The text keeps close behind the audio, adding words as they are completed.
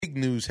big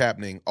news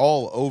happening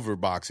all over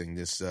boxing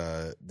this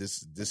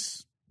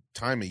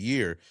time of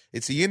year.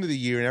 It's the end of the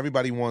year, and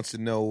everybody wants to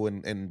know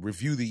and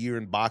review the year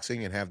in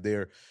boxing and have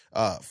their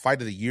fight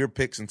of the year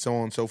picks and so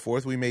on and so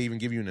forth. We may even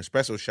give you an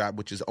espresso shot,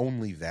 which is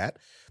only that.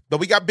 But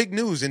we got big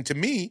news, and to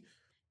me,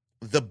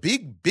 the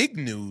big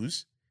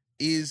news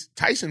is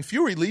Tyson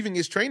Fury leaving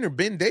his trainer,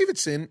 Ben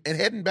Davidson, and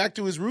heading back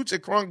to his roots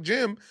at Kronk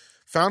Gym,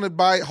 founded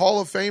by Hall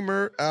of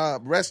Famer,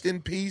 rest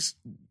in peace,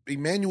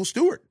 Emmanuel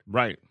Stewart.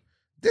 Right.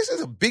 This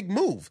is a big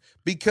move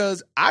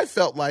because I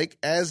felt like,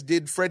 as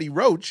did Freddie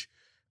Roach,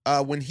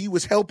 when he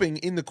was helping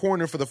in the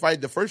corner for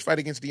the first fight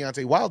against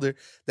Deontay Wilder,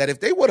 that if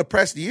they would have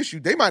pressed the issue,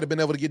 they might have been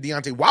able to get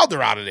Deontay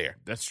Wilder out of there.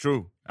 That's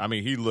true. I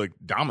mean, he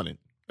looked dominant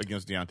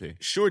against Deontay.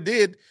 Sure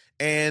did.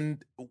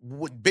 And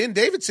Ben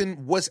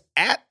Davidson was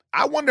at,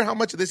 I wonder how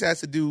much of this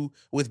has to do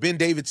with Ben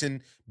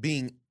Davidson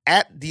being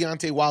at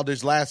Deontay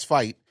Wilder's last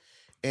fight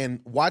and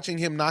watching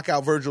him knock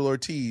out Virgil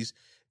Ortiz.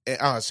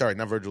 Sorry,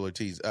 not Virgil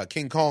Ortiz,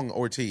 King Kong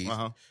Ortiz,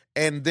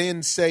 and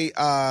then say,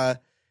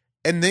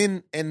 and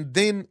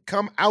then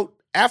come out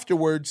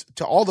afterwards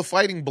to all the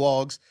fighting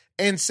blogs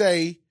and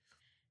say,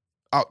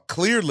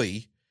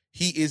 clearly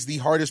he is the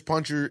hardest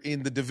puncher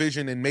in the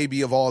division and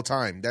maybe of all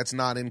time. That's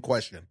not in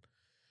question.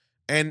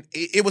 And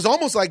it was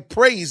almost like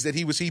praise that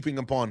he was heaping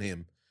upon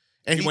him.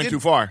 And he went too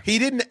far. He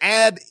didn't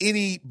add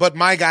any, but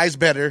my guy's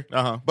better.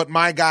 But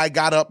my guy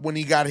got up when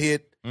he got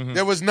hit.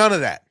 There was none of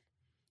that.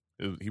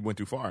 He went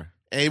too far.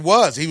 And he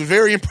was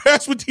very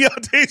impressed with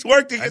Deontay's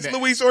work against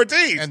Luis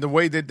Ortiz. And the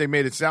way that they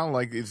made it sound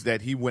like is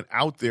that he went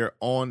out there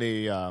on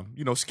a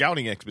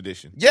scouting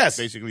expedition. Yes,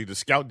 basically to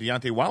scout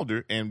Deontay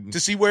Wilder and to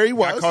see where he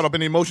was. Got caught up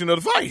in the emotion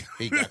of the fight.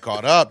 He got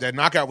caught up. That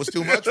knockout was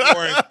too much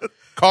for him.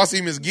 Cost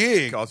him his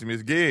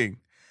gig.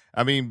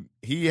 I mean,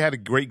 he had a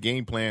great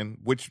game plan,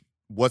 which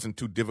wasn't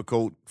too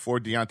difficult for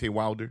Deontay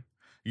Wilder,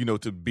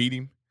 to beat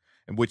him,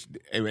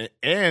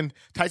 and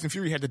Tyson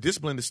Fury had the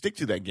discipline to stick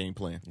to that game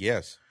plan.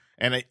 Yes.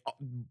 And I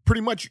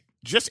pretty much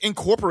just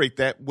incorporate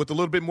that with a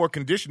little bit more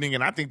conditioning,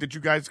 and I think that you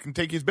guys can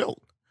take his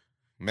belt.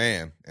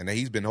 Man, and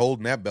he's been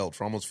holding that belt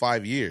for almost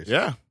 5 years.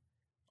 Yeah.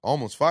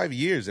 Almost 5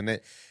 years. And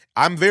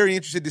I'm very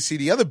interested to see.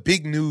 The other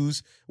big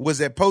news was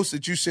that post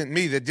that you sent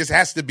me that just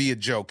has to be a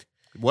joke.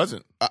 It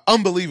wasn't.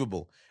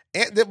 Unbelievable.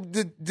 And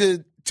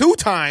the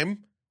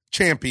two-time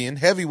champion,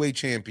 heavyweight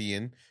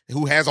champion,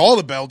 who has all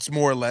the belts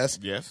more or less,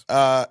 yes,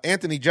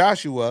 Anthony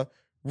Joshua,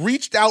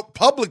 reached out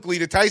publicly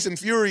to Tyson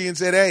Fury and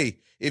said, hey,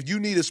 if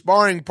you need a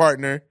sparring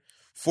partner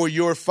for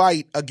your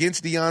fight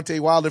against Deontay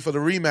Wilder for the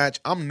rematch,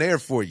 I'm there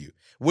for you.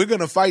 We're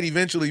going to fight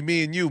eventually,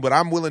 me and you, but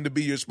I'm willing to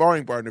be your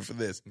sparring partner for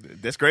this.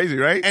 That's crazy,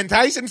 right? And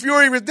Tyson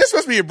Fury, this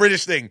must be a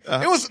British thing.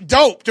 It was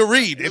dope to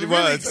read. It was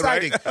really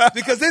exciting. Right?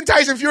 Because then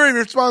Tyson Fury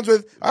responds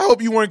with, I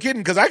hope you weren't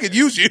kidding because I could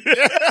use you.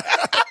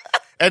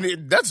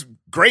 And that's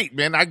great,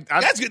 man.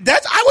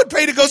 I would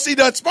pay to go see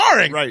that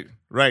sparring.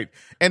 Right.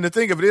 And the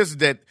thing of it is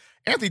that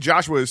Anthony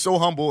Joshua is so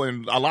humble,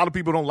 and a lot of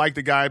people don't like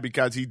the guy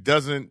because he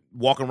doesn't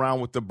walk around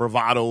with the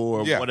bravado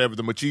or whatever,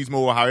 the machismo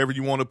or however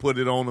you want to put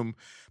it on him.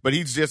 But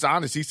he's just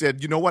honest. He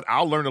said, you know what?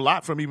 I'll learn a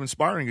lot from even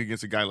sparring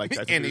against a guy like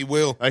that. And he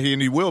will. And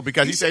he will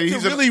because he said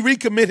he's really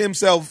recommit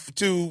himself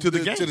to the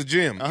game. To the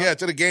gym. Yeah,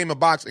 to the game of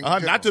boxing.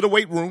 Not to the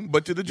weight room,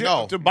 but to the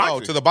gym. To boxing.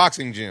 No, to the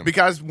boxing gym.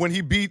 Because when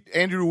he beat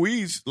Andrew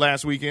Ruiz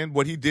last weekend,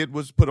 what he did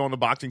was put on a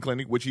boxing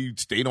clinic, which he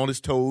stayed on his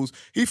toes.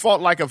 He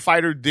fought like a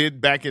fighter did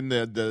back in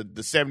the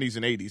 70s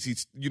and 80s.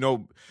 He's,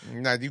 No,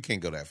 you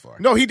can't go that far.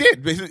 No, he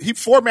did. He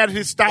formatted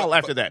his style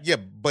after that. Yeah,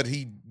 but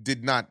he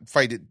did not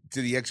fight it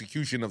to the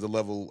execution of the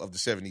level of the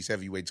 70s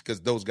heavyweights because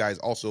those guys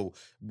also,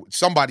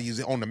 somebody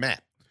is on the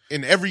mat.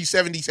 In every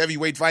 70s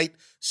heavyweight fight,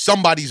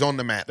 somebody's on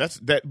the mat.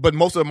 But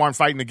most of them aren't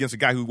fighting against a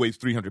guy who weighs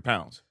 300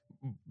 pounds.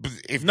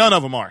 If none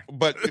of them are.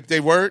 But if they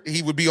were,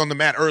 he would be on the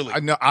mat early.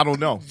 I don't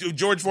know.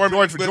 George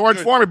Foreman. George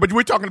Foreman, but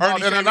we're talking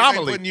about an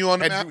anomaly. Putting you on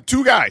the mat.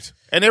 Two guys.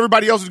 And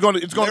everybody else is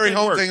going to Larry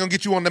Holmes ain't going to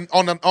get you on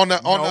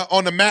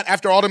the mat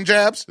after all them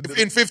jabs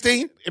in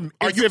 15?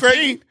 Are you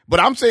crazy?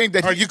 But I'm saying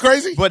that. Are you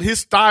crazy? But his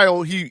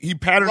style, he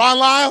patterned. Ron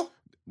Lyle?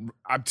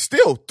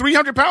 Still,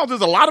 300 pounds is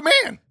a lot of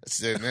man.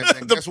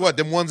 Guess what?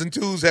 Them ones and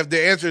twos have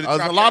the answer.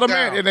 A lot of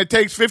man, and it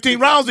takes 15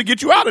 rounds to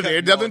get you out of there.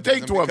 It doesn't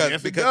take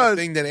 12. Because the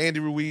thing that Andy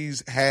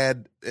Ruiz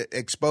had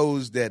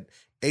exposed that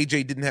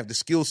AJ didn't have the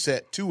skill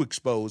set to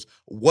expose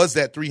was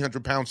that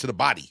 300 pounds to the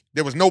body.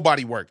 There was no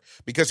body work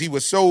because he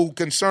was so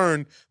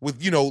concerned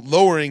with,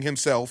 lowering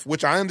himself,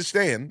 which I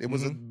understand. It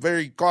was a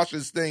very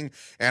cautious thing.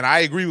 And I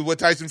agree with what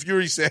Tyson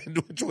Fury said,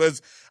 which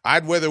was,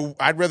 I'd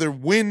rather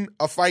win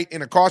a fight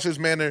in a cautious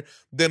manner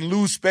than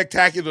lose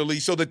spectacularly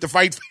so that the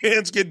fight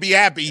fans can be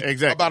happy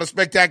about a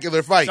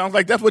spectacular fight. Sounds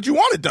like that's what you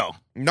wanted, though.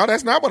 No,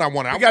 that's not what I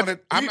wanted.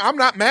 I'm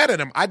not mad at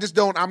him.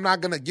 I'm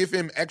not going to give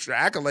him extra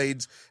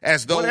accolades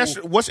as though.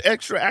 What's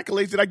extra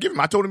accolades did I give him?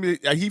 I told him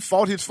he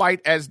fought his fight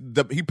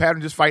he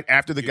patterned his fight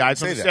after the guys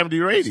from the 70s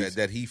or 80s. Said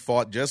that he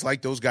fought just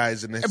like those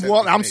guys in the 70s.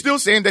 Well, I'm still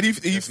saying that he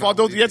fought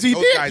those. Yes, he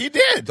did. He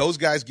did. Those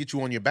guys get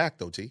you on your back,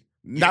 though, T.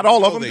 Not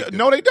all of them.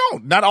 No, they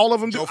don't. Not all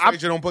of them do. Joe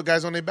Frazier don't put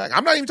guys on their back.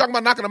 I'm not even talking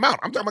about knocking them out.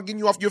 I'm talking about getting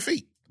you off your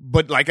feet.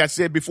 But like I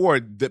said before,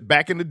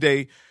 back in the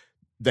day,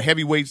 the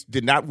heavyweights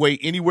did not weigh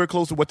anywhere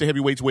close to what the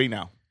heavyweights weigh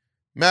now.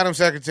 Madam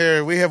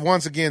Secretary, we have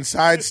once again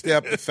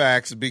sidestepped the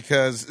facts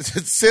because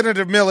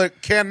Senator Miller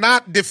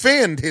cannot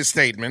defend his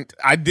statement.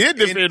 I did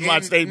defend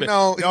my statement.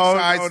 No,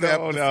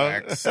 the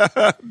facts.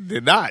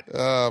 Did not.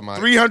 Oh, my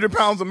 300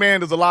 pounds a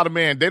man is a lot of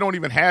man. They don't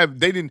even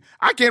have,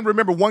 I can't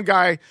remember one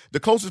guy, the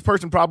closest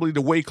person probably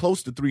to weigh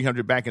close to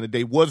 300 back in the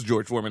day was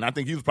George Foreman. I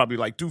think he was probably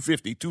like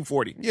 250,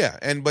 240.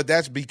 Yeah, but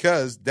that's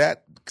because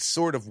that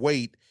sort of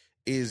weight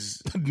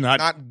is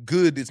not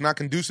good. It's not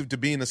conducive to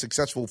being a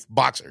successful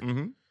boxer.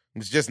 Mm-hmm.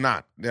 It's just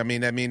not. I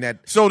mean that.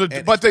 So,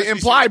 but to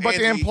imply that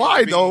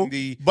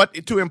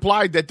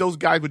those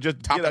guys would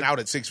just topping out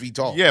at 6 feet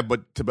tall. Yeah,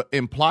 but to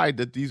imply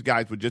that these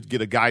guys would just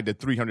get a guy that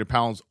 300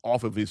 pounds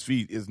off of his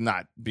feet is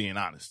not being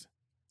honest.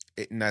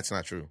 And that's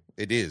not true.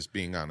 It is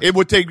being honest. It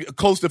would take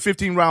close to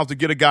 15 rounds to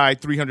get a guy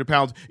 300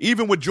 pounds.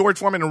 Even with George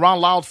Foreman and Ron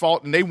Lyle's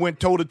fault, and they went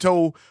toe to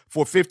toe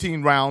for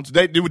 15 rounds.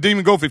 They didn't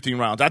even go 15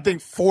 rounds. I think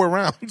 4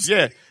 rounds.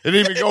 Yeah, it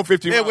didn't even go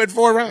 15. It went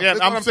 4 rounds. Yeah,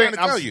 I'm saying.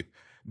 Tell you.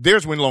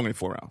 Theirs went longer than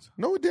 4 rounds.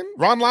 No, it didn't.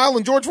 Ron Lyle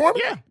and George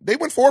Foreman? Yeah. They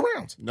went 4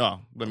 rounds.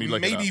 No, let me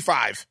look it up. Maybe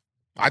 5.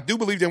 I do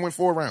believe they went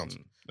 4 rounds.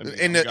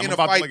 I'm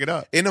about to look it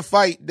up. In a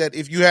fight that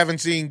if you haven't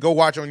seen, go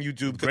watch on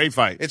YouTube. Great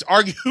fight. It's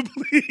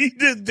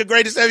arguably the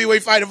greatest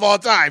heavyweight fight of all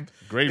time.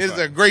 Great It fight.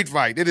 is a great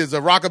fight. It is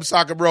a rock'em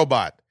sock'em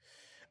robot.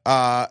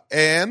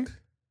 And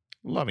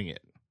loving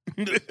it.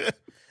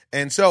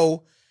 And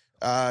so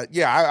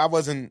I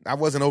wasn't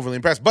overly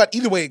impressed. But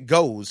either way it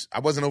goes,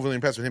 I wasn't overly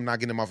impressed with him not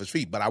getting him off his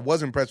feet. But I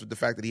was impressed with the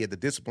fact that he had the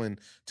discipline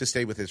to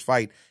stay with his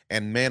fight.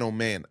 And man, oh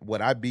man,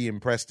 would I be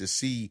impressed to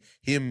see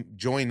him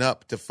join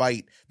up to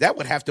fight? That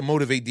would have to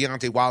motivate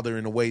Deontay Wilder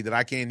in a way that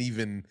I can't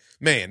even.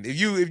 Man, if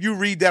you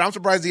read that, I'm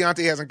surprised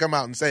Deontay hasn't come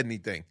out and said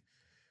anything.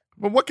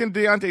 But what can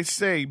Deontay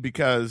say?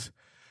 Because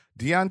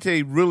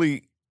Deontay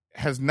really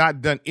has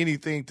not done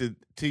anything to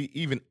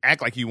even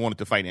act like he wanted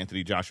to fight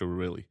Anthony Joshua,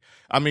 really.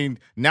 I mean,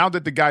 now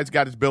that the guy's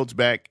got his belts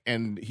back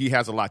and he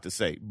has a lot to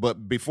say.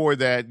 But before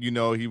that,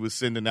 he was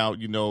sending out,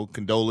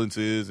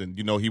 condolences and,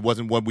 he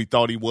wasn't what we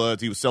thought he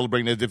was. He was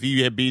celebrating as if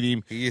he had beat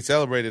him. He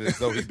celebrated as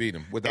though he beat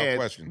him, without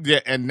question.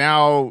 Yeah, and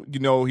now,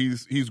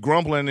 he's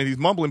grumbling and he's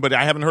mumbling, but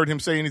I haven't heard him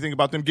say anything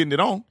about them getting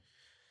it on.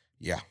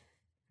 Yeah.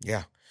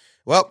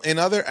 Well, in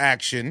other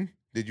action,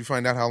 did you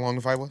find out how long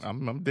the fight was?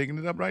 I'm digging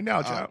it up right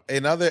now, child.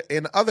 In other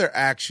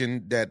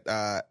action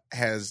that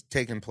has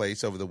taken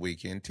place over the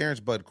weekend, Terrence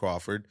Bud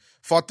Crawford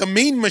fought the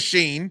Mean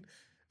Machine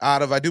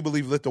out of, I do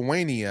believe,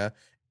 Lithuania,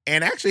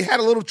 and actually had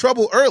a little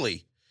trouble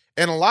early.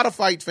 And a lot of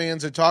fight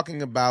fans are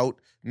talking about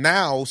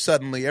now,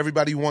 suddenly,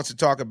 everybody wants to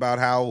talk about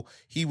how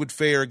he would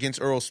fare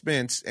against Earl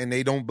Spence, and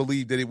they don't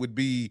believe that it would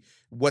be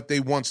what they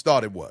once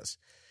thought it was.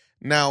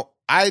 Now,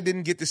 I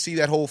didn't get to see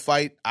that whole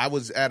fight. I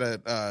was at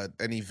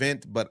an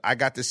event, but I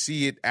got to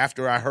see it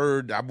after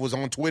I was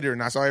on Twitter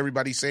and I saw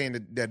everybody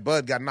saying that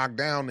Bud got knocked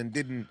down and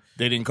didn't.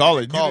 They didn't call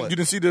it. You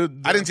didn't see the.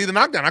 I didn't see the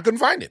knockdown. I couldn't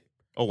find it.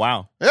 Oh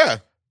wow. Yeah.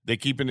 They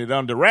keeping it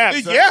under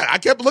wraps. Yeah, I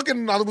kept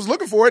looking. I was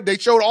looking for it. They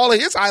showed all of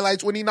his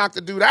highlights when he knocked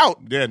the dude out.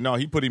 Yeah, no,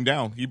 he put him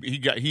down.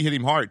 He hit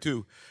him hard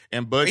too.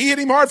 And Bud, he hit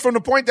him hard from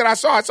the point that I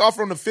saw. I saw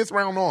from the 4th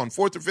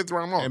or 5th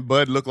round on. And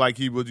Bud looked like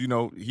he was,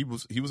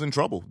 he was in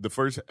trouble. The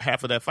first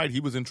half of that fight, he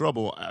was in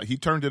trouble. He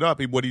turned it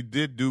up. What he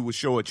did do was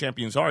show a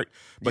champion's heart,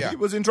 but he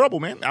was in trouble,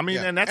 man. I mean,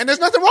 and there's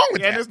nothing wrong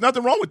with that. And there's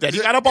nothing wrong with that.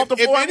 He got up off the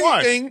floor and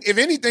won. If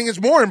anything, it's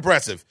more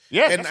impressive.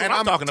 Yeah, and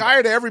I'm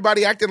tired of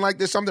everybody acting like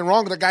there's something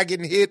wrong with a guy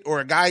getting hit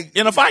or a guy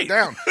in a fight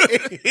down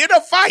in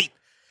a fight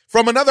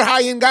from another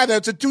high end guy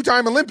that's a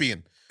 2-time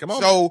Olympian. Come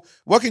on. So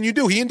what can you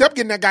do? He ended up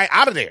getting that guy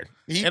out of there.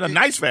 In a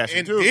nice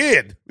fashion, too.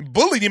 Did.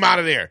 Bullied him out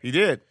of there. He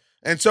did.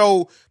 And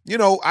so,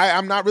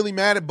 I'm not really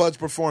mad at Bud's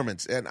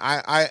performance. And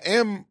I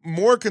am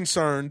more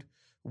concerned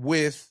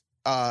with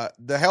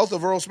the health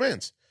of Earl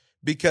Spence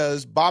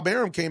because Bob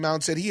Arum came out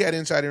and said he had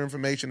insider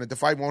information that the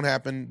fight won't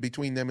happen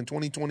between them in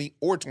 2020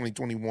 or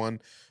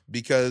 2021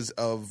 because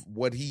of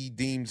what he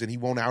deems, and he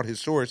won't out his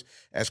source,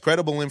 as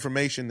credible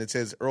information that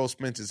says Earl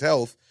Spence's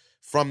health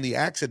from the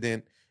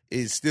accident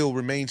still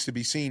remains to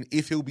be seen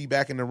if he'll be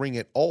back in the ring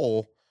at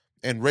all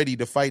and ready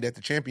to fight at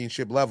the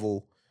championship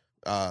level.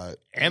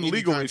 And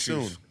legal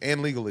issues.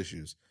 And legal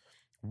issues.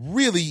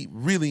 Really,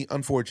 really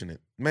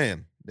unfortunate.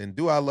 Man, then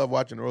do I love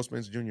watching Earl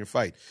Spence Jr.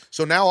 fight.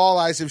 So now all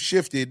eyes have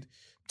shifted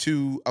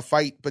to a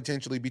fight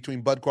potentially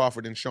between Bud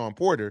Crawford and Sean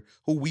Porter,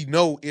 who we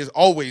know is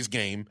always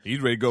game.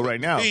 He's ready to go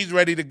right now. He's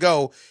ready to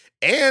go.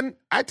 And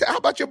how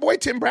about your boy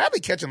Tim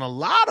Bradley catching a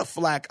lot of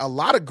flack, a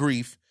lot of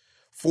grief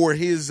for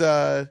his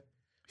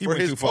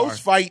his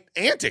post-fight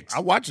antics. I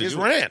watched his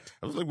rant.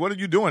 I was like, what are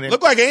you doing?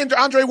 Looked like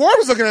Andre Ward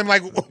was looking at him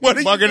like, what are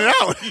you bugging doing? it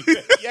out.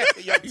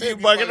 You're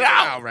bugging it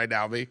out right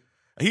now, B.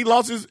 He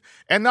lost his,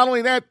 and not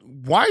only that,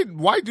 why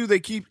do they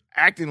keep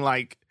acting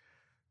like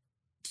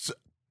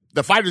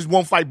the fighters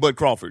won't fight Bud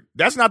Crawford?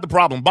 That's not the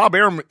problem. Bob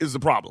Arum is the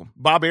problem.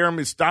 Bob Arum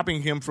is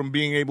stopping him from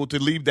being able to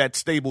leave that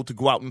stable to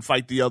go out and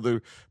fight the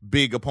other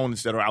big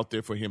opponents that are out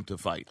there for him to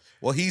fight.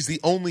 Well, he's the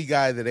only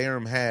guy that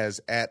Arum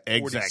has at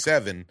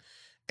 47.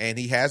 and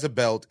he has a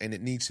belt, and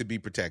it needs to be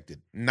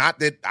protected. Not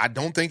that I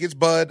don't think it's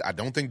Bud. I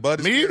don't think Bud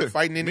is scared of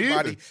fighting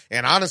anybody.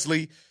 And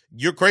honestly,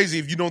 you're crazy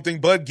if you don't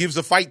think Bud gives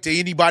a fight to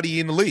anybody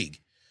in the league.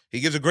 He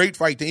gives a great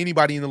fight to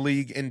anybody in the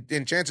league,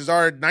 and chances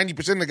are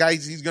 90% of the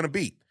guys he's going to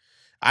beat.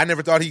 I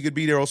never thought he could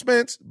beat Errol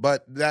Spence,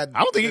 but I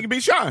don't think he can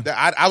beat Sean.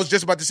 I was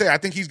just about to say, I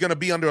think he's going to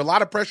be under a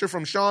lot of pressure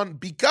from Sean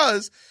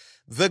because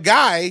the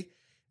guy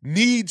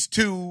needs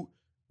to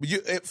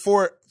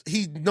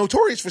he's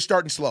notorious for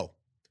starting slow.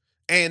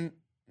 And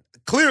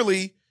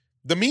clearly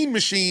the Mean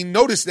Machine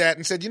noticed that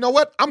and said, you know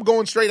what? I'm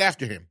going straight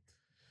after him.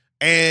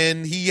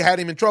 And he had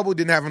him in trouble,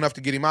 didn't have enough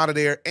to get him out of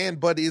there. And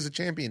Bud is a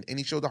champion, and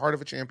he showed the heart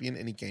of a champion,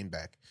 and he came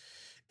back.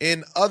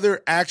 In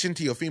other action,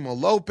 Teofimo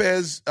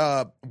Lopez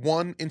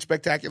won in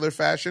spectacular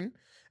fashion,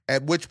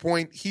 at which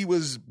point he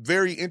was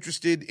very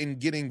interested in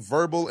getting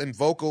verbal and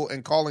vocal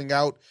and calling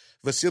out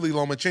Vasily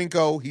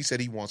Lomachenko. He said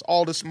he wants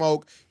all the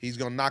smoke. He's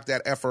going to knock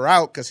that effer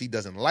out because he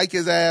doesn't like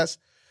his ass.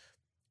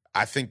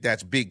 I think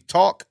that's big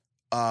talk,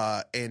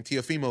 and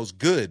Teofimo's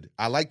good.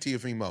 I like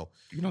Teofimo.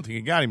 You don't think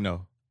he got him,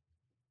 though?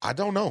 I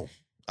don't know.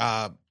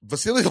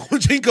 Vasily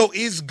Lomachenko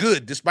is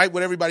good, despite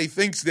what everybody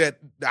thinks that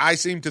I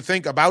seem to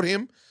think about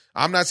him.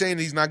 I'm not saying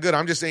he's not good.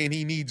 I'm just saying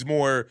he needs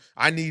more.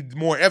 I need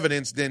more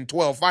evidence than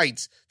 12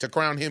 fights to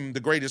crown him the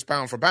greatest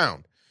pound for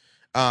pound.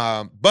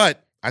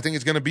 But I think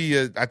it's going to be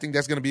I think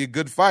that's going to be a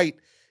good fight.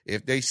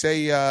 If they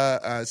say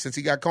since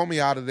he got Comey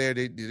out of there,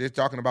 they're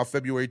talking about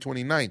February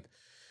 29th.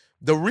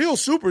 The real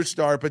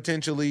superstar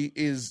potentially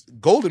is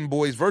Golden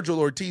Boy's Virgil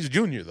Ortiz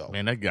Jr. though.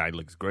 Man, that guy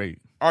looks great.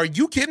 Are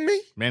you kidding me?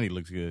 Man, he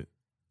looks good.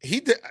 He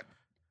did.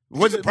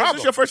 Was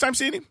this your first time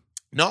seeing him?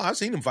 No, I've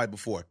seen him fight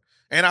before.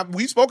 And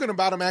we've spoken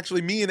about him,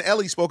 actually. Me and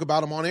Ellie spoke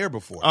about him on air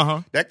before.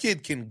 Uh-huh. That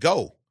kid can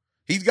go.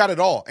 He's got it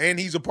all. And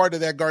he's a part of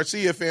that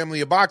Garcia family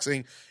of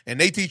boxing, and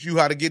they teach you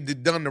how to get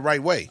it done the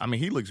right way. I mean,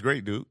 he looks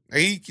great, dude.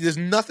 There's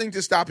nothing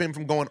to stop him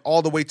from going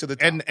all the way to the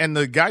top. And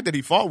the guy that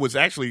he fought was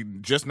actually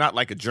just not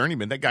like a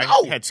journeyman. That guy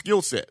had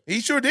skill set.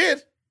 He sure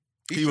did.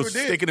 He was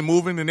sticking and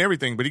moving and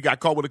everything, but he got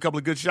caught with a couple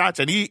of good shots,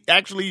 and he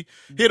actually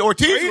hit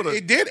Ortiz.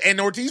 He did, and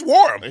Ortiz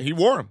wore him. He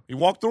wore him. He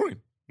walked through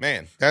him.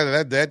 Man,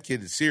 that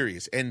kid is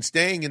serious. And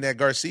staying in that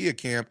Garcia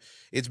camp,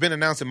 it's been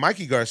announced that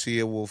Mikey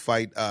Garcia will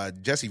fight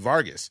Jesse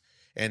Vargas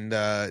and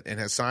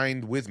has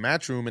signed with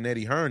Matchroom and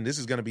Eddie Hearn. This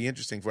is going to be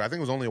interesting I think it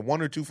was only a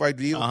 1 or 2 fight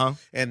deal,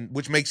 and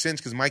which makes sense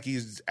because Mikey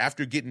is,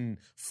 after getting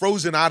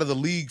frozen out of the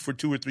league for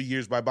 2 or 3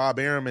 years by Bob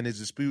Arum and his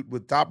dispute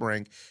with Top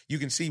Rank, you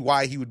can see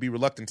why he would be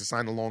reluctant to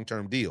sign a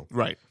long-term deal.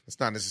 Right.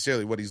 It's not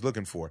necessarily what he's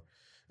looking for.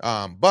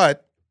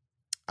 But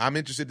I'm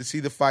interested to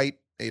see the fight.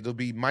 It'll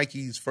be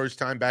Mikey's first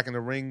time back in the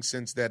ring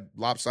since that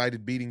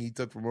lopsided beating he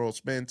took from Earl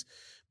Spence.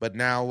 But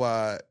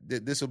now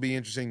this will be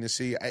interesting to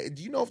see.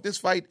 Do you know if this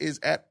fight is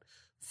at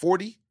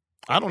 40?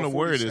 I don't know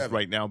where it is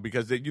right now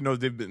because they've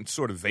been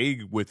sort of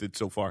vague with it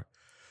so far.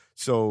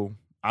 So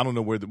I don't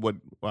know what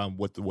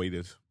the weight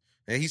is.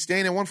 And he's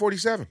staying at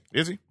 147.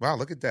 Is he? Wow,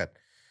 look at that.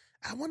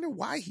 I wonder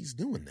why he's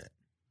doing that.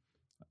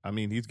 I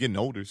mean, he's getting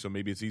older, so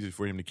maybe it's easier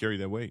for him to carry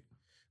that weight.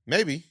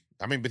 Maybe.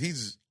 I mean, but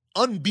he's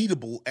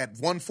unbeatable at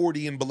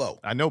 140 and below.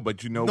 I know,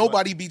 but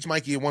nobody beats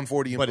Mikey at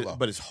 140 and below.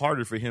 But it's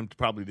harder for him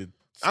to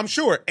I'm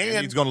sure.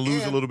 And he's going to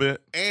lose a little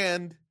bit.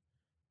 And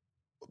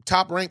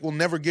Top Rank will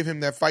never give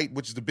him that fight,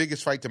 which is the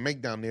biggest fight to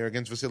make down there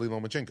against Vasily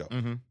Lomachenko.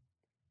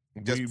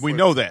 Mm-hmm. We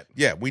know that.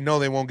 Yeah, we know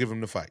they won't give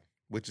him the fight,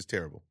 which is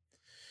terrible.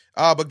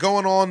 But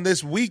going on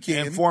this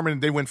weekend. And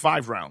Foreman, they went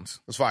 5 rounds.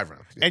 It was 5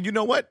 rounds. Yeah. And you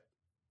know what?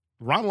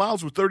 Ron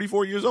Lyles was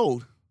 34 years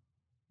old.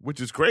 Which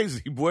is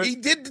crazy, boy. He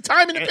did the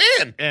time in the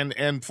pen.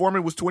 And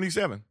Foreman was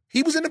 27.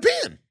 He was in the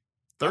pen.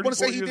 I want to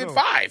say he did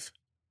 5.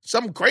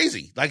 Something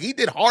crazy. Like, he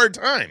did hard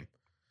time.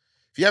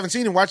 If you haven't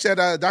seen it, watch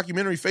that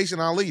documentary, Facing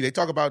Ali. They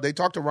talk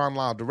to Ron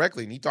Lyle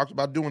directly, and he talked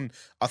about doing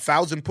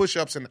 1,000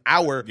 push-ups an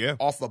hour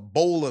off a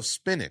bowl of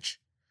spinach.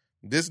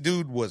 This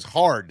dude was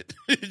hard,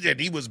 and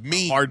he was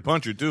mean. A hard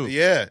puncher, too.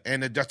 Yeah,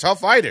 and a tough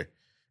fighter.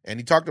 And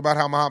he talked about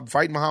how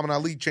fighting Muhammad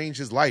Ali changed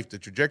his life, the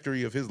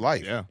trajectory of his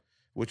life,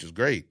 which is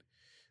great.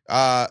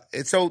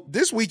 And so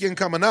this weekend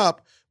coming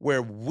up,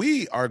 where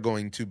we are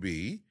going to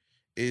be,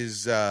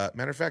 is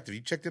matter of fact, have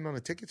you checked in on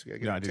the tickets? We got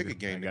to get a ticket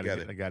game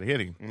together. I got to hit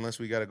him. Unless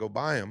we got to go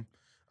buy them.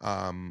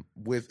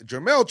 With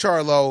Jermell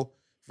Charlo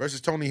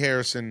versus Tony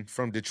Harrison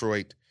from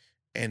Detroit,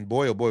 and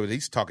boy, oh boy,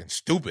 he's talking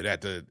stupid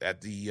at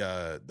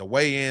the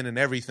weigh-in and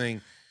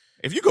everything.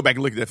 If you go back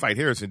and look at that fight,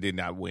 Harrison did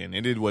not win,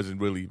 and it wasn't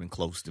really even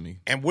close to me.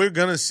 And we're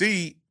going to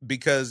see,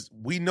 because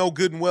we know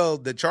good and well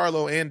that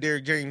Charlo and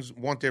Derrick James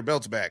want their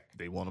belts back.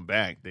 They want them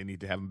back. They need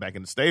to have them back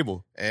in the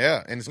stable.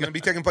 Yeah, and it's going to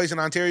be taking place in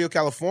Ontario,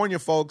 California,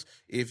 folks.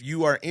 If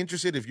you are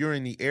interested, if you're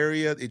in the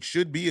area, it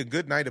should be a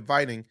good night of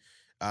fighting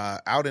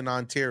out in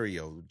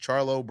Ontario.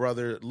 Charlo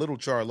brother, little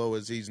Charlo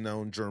as he's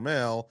known,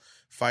 Jermell,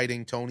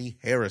 fighting Tony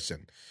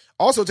Harrison.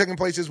 Also taking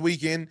place this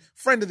weekend,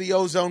 friend of the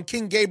Ozone,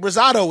 King Gabe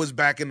Rosado is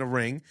back in the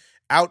ring,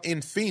 out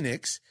in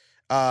Phoenix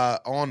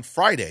on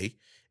Friday,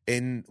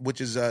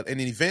 which is an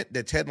event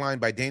that's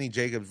headlined by Danny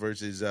Jacobs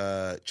versus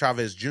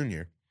Chavez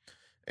Jr.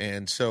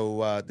 And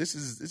so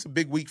it's a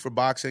big week for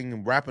boxing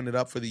and wrapping it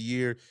up for the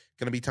year.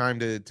 Going to be time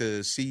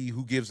to see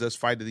who gives us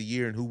fight of the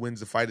year and who wins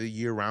the fight of the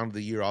year, round of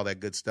the year, all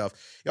that good stuff.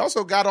 He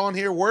also got on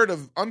here word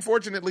of,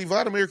 unfortunately,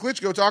 Vladimir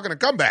Klitschko talking a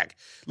comeback.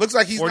 Looks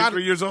like he's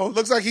 43 years old.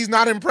 Looks like he's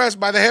not impressed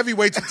by the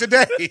heavyweights of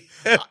today.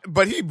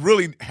 But he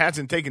really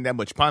hasn't taken that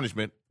much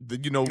punishment.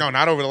 No,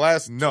 not over the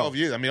last 12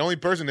 years. I mean, the only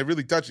person that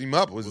really touched him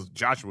up was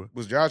Joshua.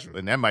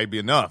 And that might be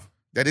enough.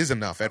 That is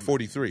enough at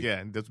 43. Yeah,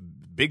 and that's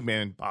big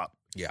man pop.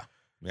 Yeah.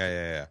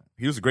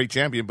 He was a great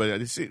champion, but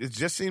it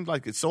just seems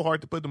like it's so hard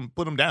to put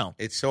him down.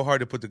 It's so hard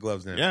to put the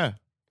gloves down. Yeah.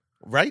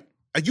 Right?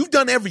 You've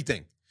done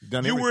everything.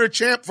 You were a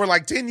champ for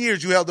like 10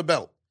 years. You held the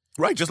belt.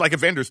 Right, just like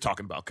Evander's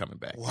talking about coming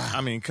back. Wow.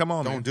 I mean, come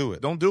on, Don't do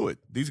it. Don't do it.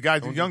 These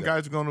guys, these young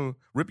guys are going to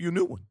rip you a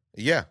new one.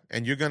 Yeah,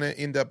 and you're going to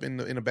end up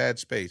in a bad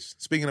space.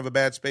 Speaking of a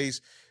bad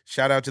space,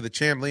 shout out to the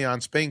champ.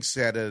 Leon Spinks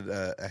had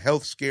a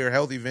health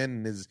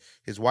event, and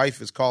his wife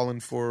is calling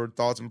for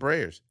thoughts and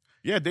prayers.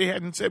 Yeah, they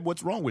hadn't said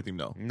what's wrong with him,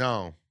 though.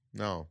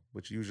 No,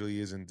 which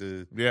usually isn't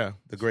the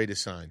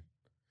greatest sign.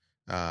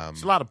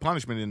 It's a lot of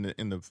punishment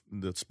in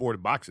the sport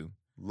of boxing.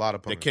 A lot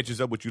of punishment that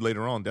catches up with you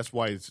later on. That's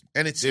why it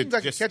seems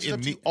like it catches up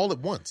to you all at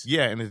once.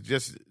 Yeah, and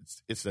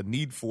it's a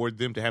need for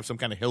them to have some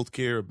kind of health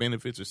care or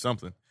benefits or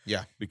something.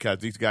 Yeah, because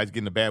these guys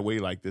get in a bad way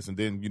like this, and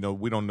then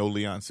we don't know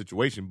Leon's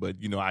situation, but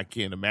I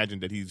can't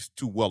imagine that he's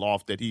too well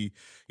off that he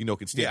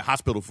can stay at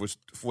hospital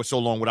for so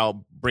long without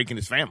breaking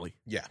his family.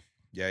 Yeah.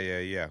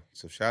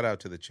 So shout out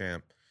to the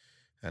champ.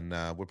 And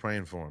we're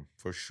praying for him,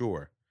 for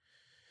sure.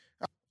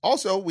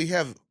 Also, we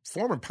have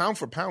former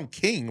pound-for-pound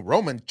king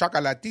Roman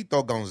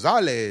Chocolatito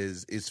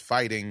Gonzalez is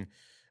fighting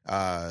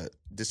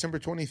December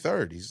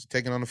 23rd. He's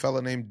taking on a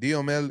fella named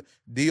Diomel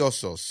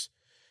Diosos.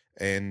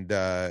 And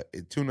a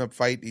tune-up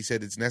fight, he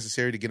said it's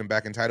necessary to get him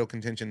back in title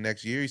contention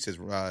next year. He says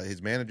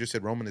his manager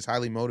said Roman is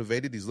highly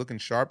motivated. He's looking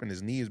sharp, and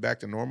his knee is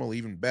back to normal,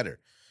 even better.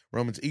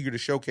 Roman's eager to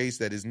showcase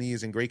that his knee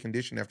is in great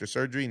condition after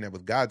surgery and that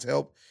with God's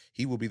help,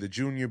 he will be the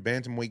junior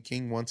bantamweight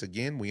king once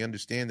again. We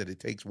understand that it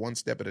takes one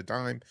step at a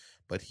time,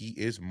 but he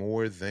is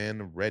more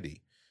than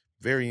ready.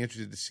 Very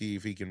interested to see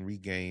if he can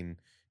regain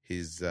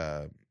his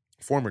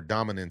former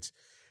dominance.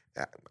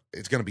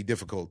 It's going to be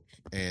difficult.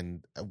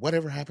 And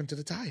whatever happened to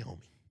the Thai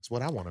homie? That's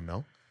what I want to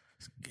know.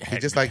 He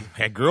just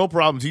had girl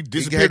problems. He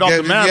disappeared off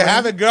the map. You're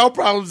having girl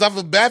problems. I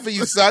feel bad for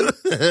you, son.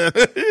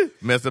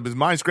 Messed up his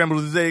mind,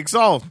 scrambled his eggs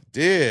off.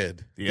 He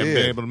hasn't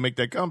been able to make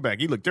that comeback.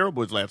 He looked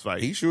terrible his last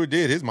fight. He sure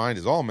did. His mind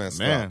is all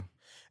messed up.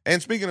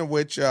 And speaking of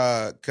which,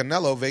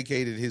 Canelo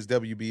vacated his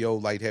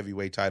WBO light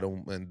heavyweight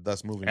title and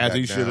thus moving back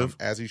down.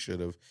 As he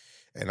should have.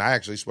 And I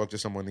actually spoke to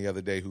someone the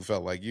other day who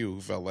felt like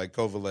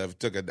Kovalev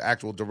took an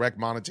actual direct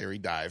monetary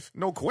dive.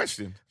 No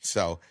question.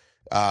 So,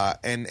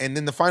 and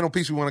then the final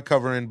piece we want to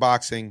cover in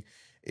boxing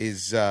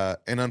is an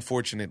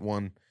unfortunate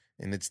one,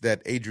 and it's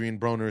that Adrian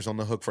Broner is on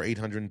the hook for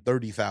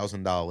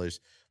 $830,000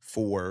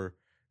 for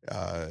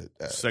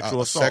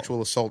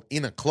sexual assault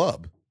in a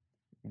club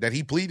that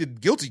he pleaded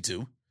guilty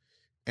to,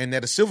 and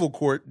that a civil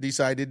court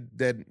decided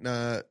that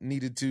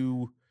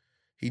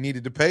he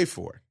needed to pay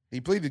for. He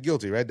pleaded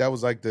guilty, right? That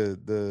was like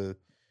the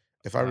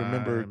if I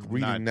remember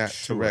reading that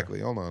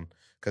correctly. Hold on,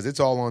 because it's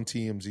all on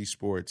TMZ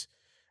Sports.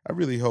 I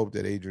really hope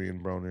that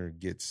Adrian Broner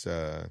gets.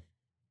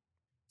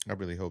 I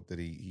really hope that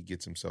he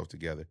gets himself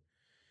together.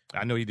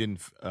 I know he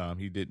didn't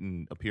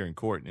appear in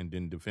court and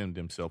didn't defend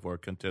himself or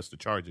contest the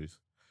charges,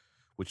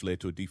 which led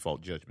to a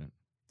default judgment.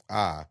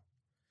 Yeah,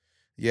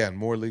 and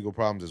more legal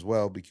problems as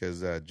well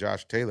because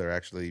Josh Taylor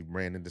actually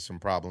ran into some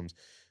problems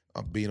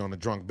being on a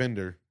drunk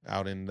bender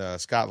out in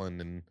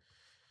Scotland and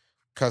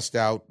cussed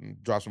out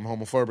and dropped some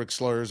homophobic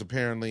slurs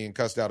apparently and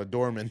cussed out a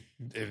doorman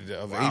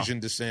of Asian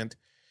descent,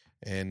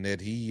 and that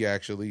he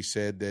actually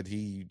said that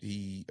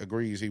he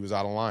agrees he was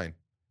out of line.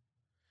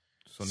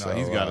 So now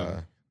he's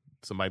got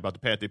somebody about to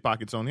pat their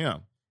pockets on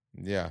him.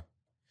 Yeah.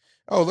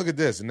 Oh, look at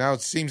this. And now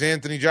it seems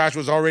Anthony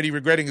Joshua is already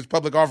regretting his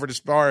public offer to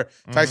spar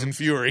Tyson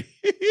Fury.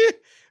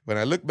 When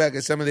I look back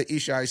at some of the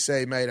ish I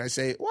say, mate, I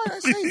say, why did I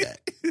say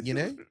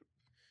that?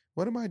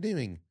 What am I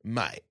doing,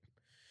 mate?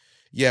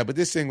 Yeah, but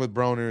this thing with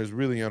Broner is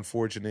really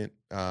unfortunate.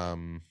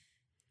 We're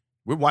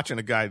watching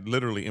a guy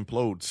literally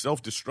implode,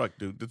 self-destruct,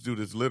 dude. This dude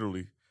is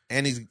literally.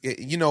 And he's,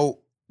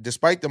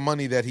 despite the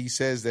money that he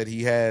says that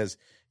he has,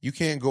 you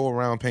can't go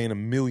around paying $1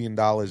 million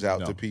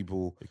out to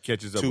people it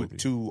catches up with you.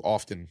 Too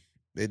often.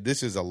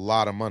 This is a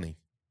lot of money,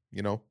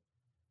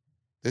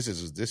 This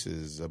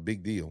is a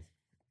big deal.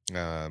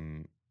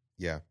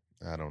 Yeah,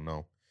 I don't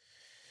know.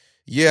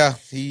 Yeah,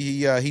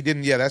 he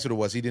didn't. Yeah, that's what it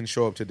was. He didn't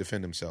show up to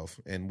defend himself,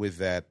 and with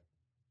that,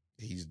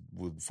 he's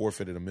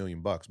forfeited $1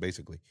 million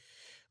basically.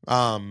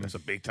 That's a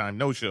big time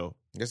no show.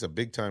 That's a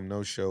big time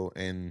no show,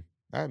 and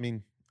I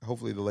mean,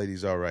 hopefully the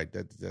lady's all right.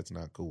 That's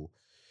not cool.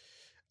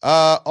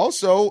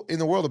 Also, in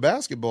the world of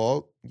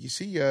basketball, you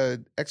see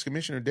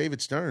ex-commissioner David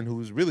Stern,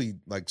 who's really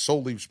like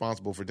solely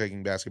responsible for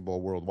taking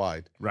basketball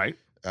worldwide. Right.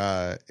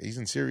 He's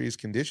in serious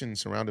condition,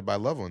 surrounded by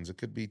loved ones. It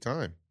could be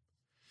time.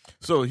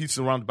 So he's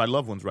surrounded by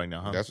loved ones right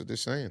now, huh? That's what they're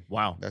saying.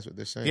 Wow. That's what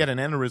they're saying. He had an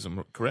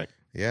aneurysm, correct?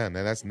 Yeah, and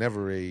that's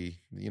never a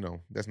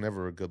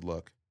good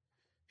look.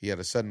 He had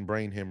a sudden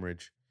brain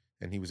hemorrhage,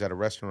 and he was at a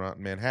restaurant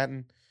in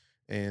Manhattan.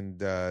 And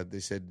they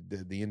said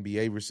the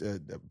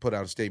NBA put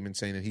out a statement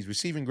saying that he's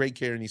receiving great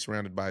care and he's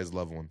surrounded by his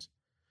loved ones.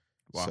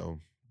 Wow. So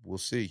we'll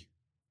see.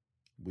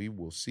 We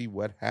will see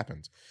what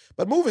happens.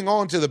 But moving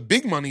on to the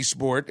big money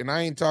sport, and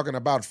I ain't talking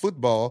about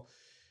football,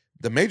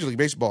 the Major League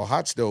Baseball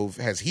hot stove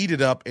has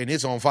heated up and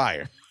it's on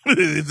fire.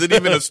 Is it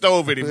even a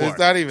stove anymore? It's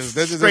not even.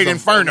 This Straight is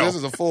inferno. This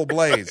is a full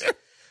blaze.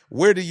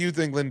 Where do you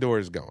think Lindor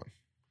is going?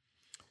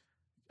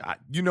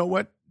 You know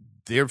what?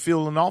 They're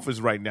filling office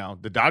right now.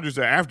 The Dodgers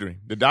are after him.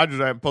 The Dodgers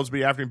are supposed to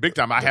be after him big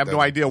time. I have no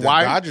idea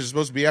why. The Dodgers are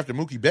supposed to be after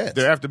Mookie Betts.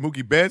 They're after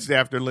Mookie Betts. They're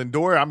after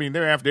Lindor. I mean,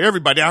 they're after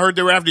everybody. I heard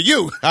they were after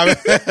you.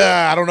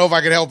 I don't know if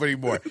I can help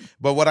anymore.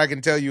 But what I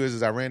can tell you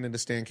is I ran into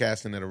Stan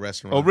Kasten at a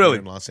restaurant here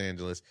in Los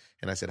Angeles,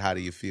 and I said, "How do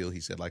you feel?"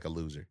 He said, "Like a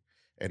loser."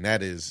 And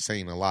that is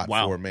saying a lot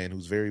for a man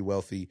who's very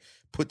wealthy,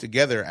 put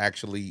together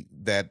actually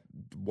that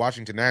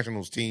Washington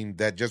Nationals team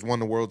that just won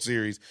the World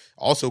Series,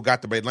 also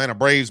got the Atlanta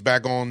Braves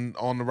back on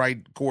the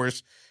right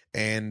course.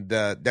 And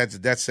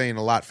that's saying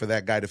a lot for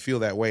that guy to feel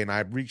that way. And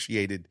I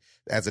appreciated,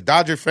 as a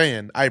Dodger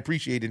fan, I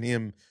appreciated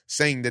him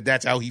saying that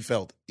that's how he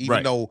felt,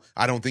 even though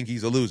I don't think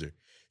he's a loser.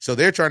 So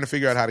they're trying to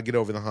figure out how to get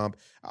over the hump.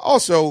 I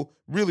also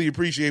really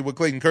appreciate what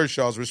Clayton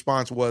Kershaw's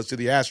response was to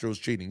the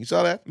Astros cheating. You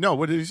saw that? No,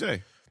 what did he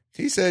say?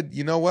 He said,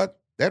 you know what?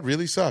 That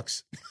really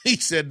sucks. He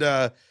said,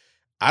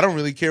 I don't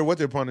really care what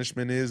their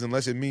punishment is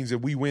unless it means that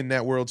we win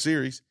that World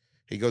Series.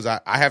 He goes, I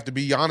have to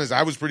be honest,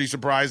 I was pretty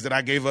surprised that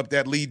I gave up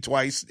that lead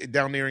twice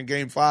down there in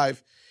Game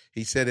 5.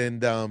 He said, he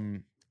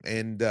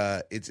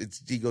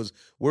goes,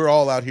 we're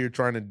all out here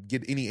trying to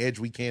get any edge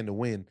we can to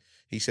win.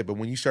 He said, but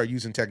when you start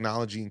using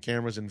technology and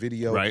cameras and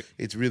video,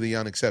 it's really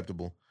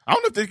unacceptable. I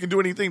don't know if they can do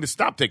anything to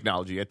stop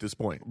technology at this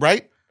point.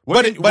 Right?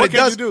 What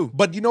can you do?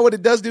 But you know what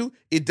it does do?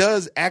 It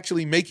does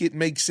actually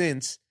make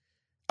sense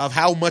of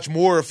how much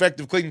more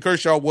effective Clayton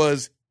Kershaw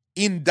was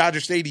in Dodger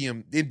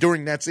Stadium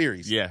during that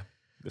series. Yeah.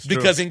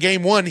 Because in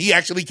Game 1, he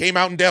actually came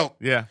out and dealt.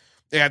 Yeah.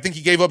 I think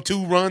he gave up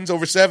 2 runs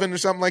over 7 or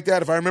something like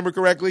that, if I remember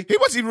correctly. He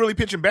wasn't even really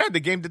pitching bad the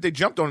game that they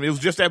jumped on him. It was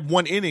just that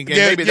one inning. And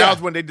maybe that was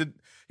when they did,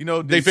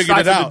 they figured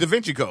it out. The Da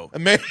Vinci Code.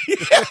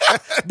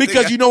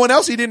 Because you know when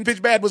else he didn't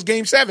pitch bad was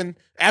Game 7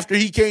 after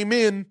he came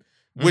in,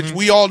 which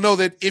we all know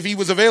that if he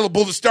was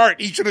available to start,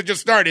 he should have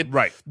just started.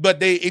 Right.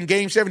 But in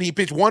Game 7, he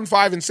pitched 1,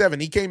 5, and 7.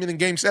 He came in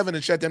Game 7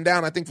 and shut them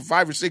down, I think, for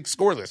 5 or 6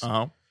 scoreless.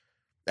 Uh-huh.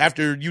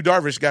 After Yu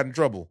Darvish got in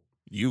trouble.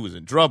 You was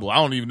in trouble. I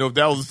don't even know if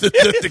that was the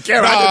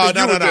carry. No.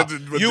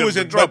 You was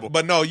in trouble.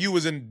 But no, you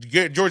was in.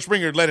 George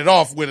Springer let it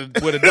off with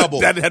a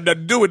double. That had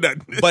nothing to do with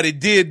nothing. But it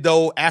did,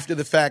 though, after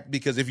the fact,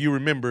 because if you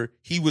remember,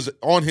 he was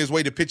on his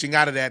way to pitching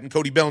out of that, and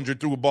Cody Bellinger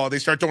threw a ball. They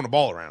start throwing the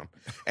ball around.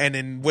 And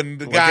then when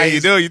the guy. You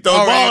throw the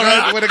ball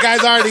around. When the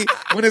guy's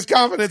when his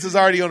confidence is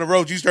already on the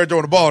ropes, you start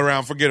throwing the ball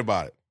around, forget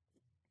about it.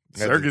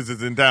 Circus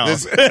is in town.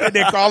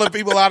 They're calling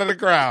people out of the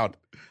crowd.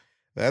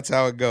 That's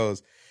how it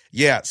goes.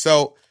 Yeah,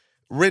 so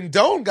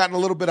Rendon got in a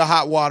little bit of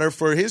hot water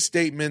for his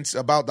statements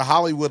about the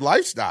Hollywood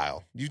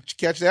lifestyle. You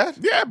catch that?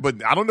 Yeah,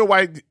 but I don't know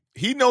why.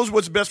 He knows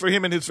what's best for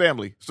him and his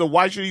family. So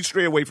why should he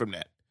stray away from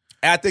that?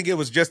 I think it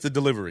was just the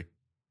delivery.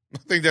 I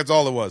think that's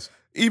all it was.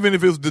 Even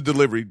if it was the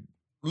delivery,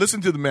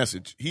 listen to the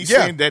message. He's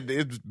saying that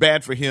it's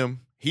bad for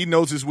him. He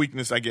knows his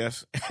weakness, I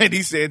guess. And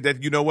he said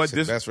that, you know what?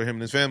 It's best for him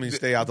and his family to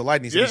stay out the light.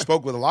 And he said he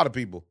spoke with a lot of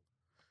people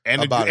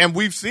about it. And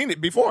we've seen it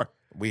before.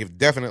 We have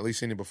definitely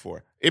seen it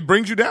before. It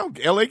brings you down.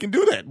 LA can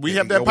do that. We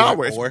have that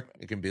power. Or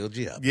it can build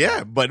you up.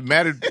 Yeah, but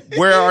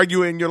where are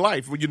you in your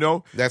life?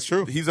 That's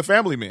true. He's a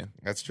family man.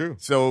 That's true.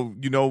 So,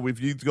 if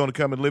he's going to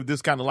come and live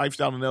this kind of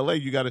lifestyle in LA,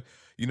 you got to,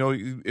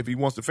 if he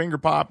wants to finger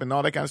pop and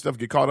all that kind of stuff,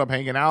 get caught up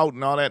hanging out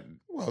and all that.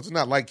 Well, it's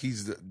not like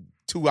he's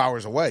 2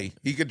 hours away.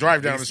 He could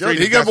drive down the street.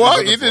 He could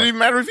walk. It didn't even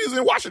matter if he's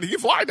in Washington. He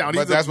could fly down.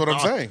 But that's what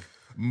I'm saying.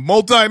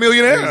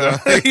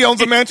 Multi-millionaire. He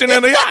owns a mansion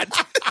and a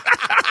yacht.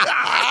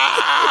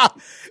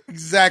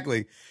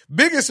 Exactly.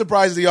 Biggest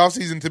surprise of the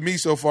offseason to me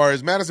so far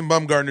is Madison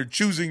Bumgarner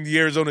choosing the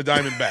Arizona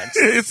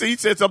Diamondbacks. He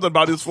said something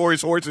about his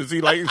horses.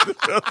 He baseball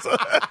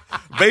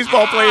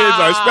players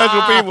are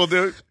special people,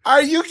 dude.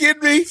 Are you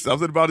kidding me?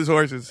 Something about his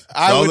horses.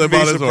 I would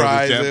be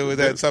surprised it would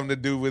have something to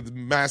do with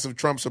massive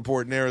Trump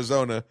support in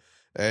Arizona.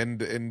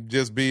 And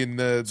just being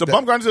so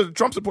Bumgarner's a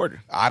Trump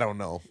supporter. I don't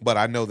know, but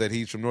I know that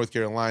he's from North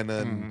Carolina,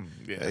 and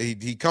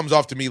he comes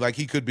off to me like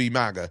he could be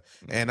MAGA,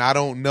 and I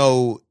don't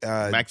know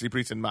Maxi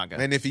Priest and MAGA.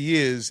 And if he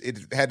is,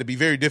 it had to be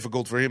very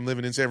difficult for him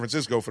living in San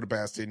Francisco for the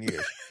past 10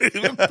 years.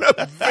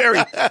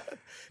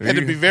 Had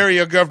to be very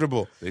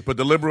uncomfortable. They put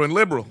the liberal in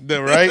liberal,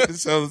 right?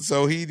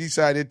 So he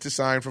decided to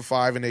sign for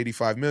 $5 and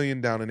 $85 million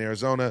down in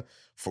Arizona.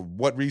 For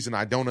what reason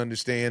I don't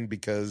understand,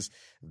 because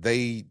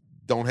they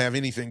don't have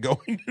anything going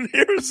in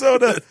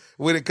Arizona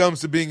when it comes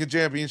to being a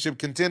championship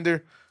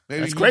contender.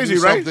 Maybe that's crazy,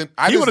 right?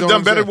 He would have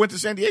done better went to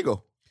San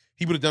Diego.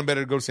 He would have done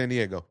better to go to San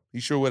Diego. He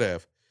sure would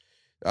have.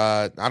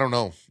 I don't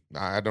know.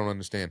 I don't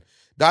understand.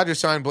 Dodgers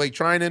signed Blake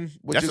Trinan.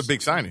 That's a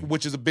big signing.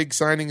 Which is a big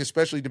signing,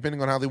 especially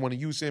depending on how they want to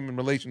use him in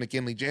relation to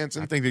Kenley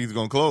Jansen. I think that he's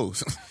going to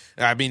close.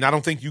 I mean, I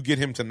don't think you get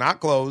him to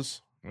not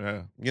close.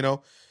 Yeah.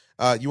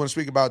 You want to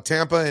speak about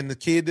Tampa and the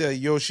kid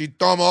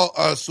Yoshitomo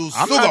Susugo?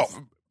 I'm not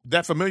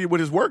that familiar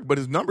with his work, but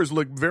his numbers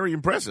look very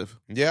impressive.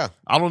 Yeah.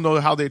 I don't know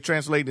how they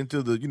translate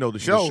into the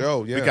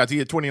show, yeah. because he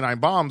had 29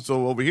 bombs.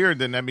 So over here,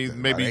 then that means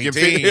maybe you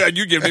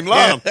give him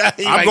love.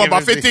 I'm going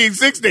about 15,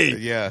 16.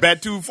 Yeah.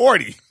 Bet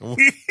 240.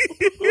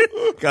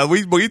 Because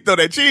we throw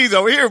that cheese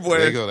over here, boy.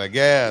 There you go, that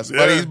gas. Yeah.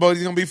 But he's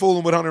going to be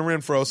fooling with Hunter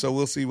Renfroe, so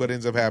we'll see what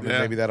ends up happening.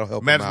 Maybe that'll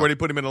help him out. That's where they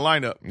put him in the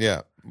lineup.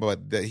 Yeah,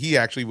 but he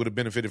actually would have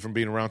benefited from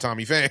being around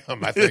Tommy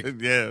Pham, I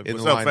think. Yeah, in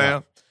what's the up, lineup.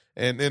 Pham?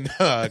 And then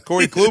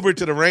Corey Kluber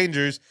to the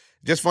Rangers.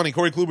 Just funny,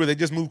 Corey Kluber, they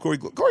just moved Corey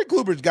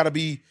Kluber's got to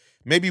be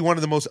maybe one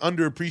of the most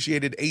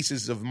underappreciated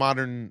aces of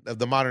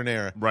the modern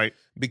era. Right.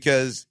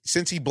 Because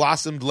since he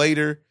blossomed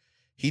later,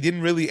 he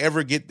didn't really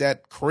ever get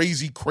that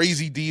crazy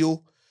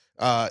deal.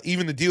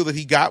 Even the deal that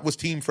he got was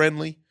team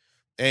friendly.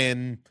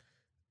 And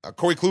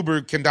Corey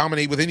Kluber can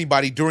dominate with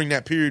anybody during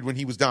that period when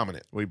he was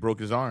dominant. Well, he broke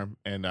his arm.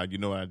 And, I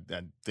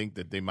think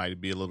that they might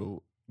be a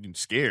little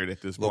scared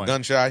at this point.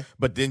 Gun shy.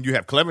 But then you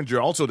have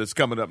Clevenger also that's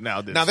coming up now.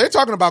 Now they're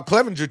talking about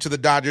Clevenger to the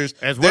Dodgers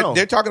as well.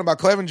 They're talking about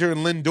Clevenger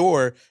and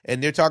Lindor,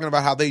 and they're talking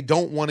about how they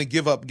don't want to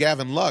give up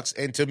Gavin Lux.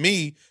 And to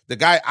me, the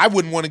guy I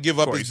wouldn't want to give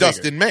up is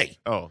Dustin May.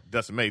 Oh,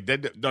 Dustin May. Are they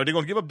going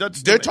to give up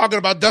Dustin? They're talking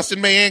about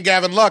Dustin May and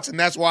Gavin Lux, and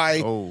that's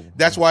why.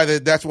 That's why.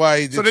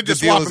 So they're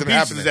just swapping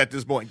pieces at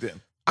this point. Then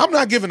I'm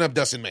not giving up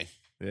Dustin May.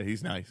 Yeah,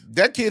 he's nice.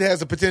 That kid has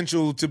the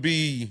potential to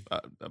be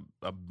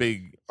a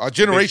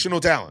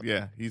generational talent.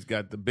 Yeah, he's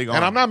got the big arm.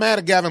 And I'm not mad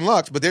at Gavin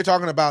Lux, but they're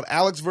talking about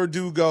Alex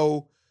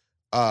Verdugo.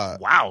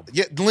 Wow.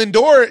 Yeah,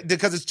 Lindor,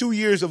 because it's 2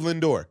 years of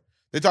Lindor.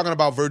 They're talking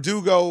about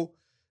Verdugo.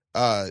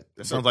 That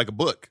sounds like a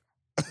book.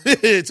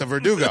 It's a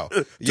Verdugo.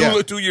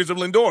 2 years of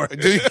Lindor.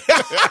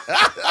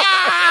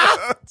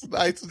 It's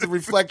nice. It's a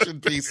reflection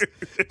piece.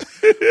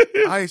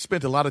 I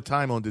spent a lot of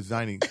time on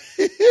designing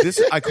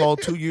this. I call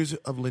 2 years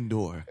of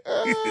Lindor.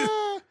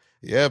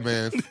 Yeah,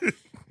 man.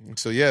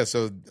 So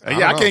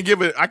I can't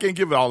give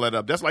it all that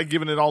up. That's like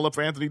giving it all up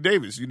for Anthony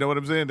Davis. You know what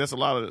I'm saying? That's a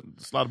lot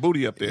of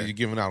booty up there. You're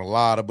giving out a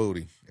lot of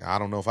booty. I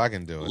don't know if I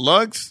can do it.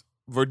 Lux,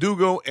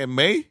 Verdugo, and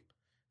May.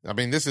 I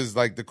mean, this is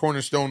like the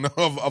cornerstone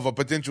of a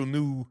potential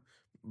new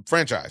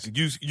franchise.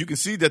 You can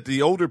see that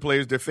the older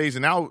players they're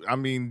phasing out. I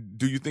mean,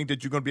 do you think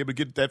that you're going to be able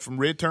to get that from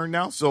Red Turn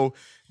now? So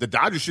the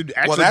Dodgers should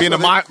actually be in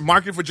the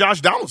market for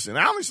Josh Donaldson,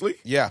 honestly.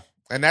 Yeah,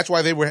 and that's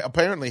why they were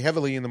apparently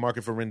heavily in the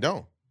market for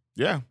Rendon.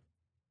 Yeah.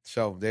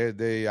 So there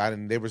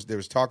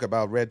was talk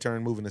about Red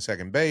Turn moving to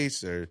second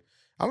base, or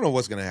I don't know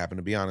what's going to happen,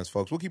 to be honest,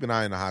 folks. We'll keep an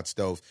eye on the hot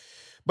stove.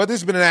 But this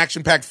has been an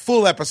action-packed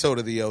full episode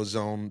of the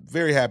Ozone.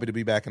 Very happy to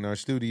be back in our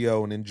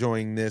studio and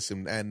enjoying this.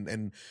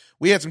 And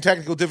we had some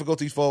technical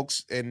difficulties,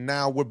 folks, and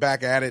now we're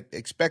back at it.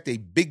 Expect a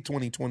big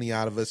 2020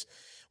 out of us.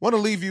 Want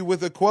to leave you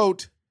with a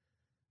quote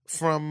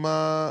from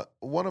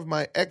one of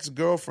my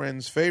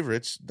ex-girlfriend's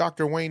favorites,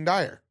 Dr. Wayne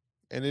Dyer.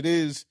 And it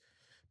is,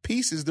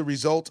 peace is the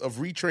result of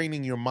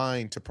retraining your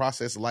mind to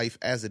process life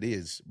as it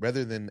is,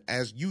 rather than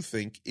as you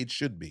think it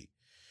should be.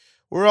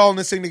 We're all in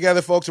this thing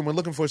together, folks, and we're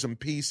looking for some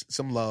peace,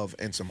 some love,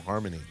 and some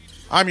harmony.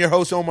 I'm your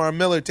host, Omar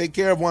Miller. Take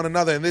care of one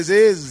another, and this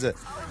is The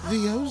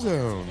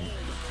Ozone.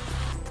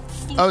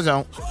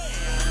 Ozone.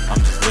 I'm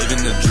just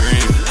living the dream.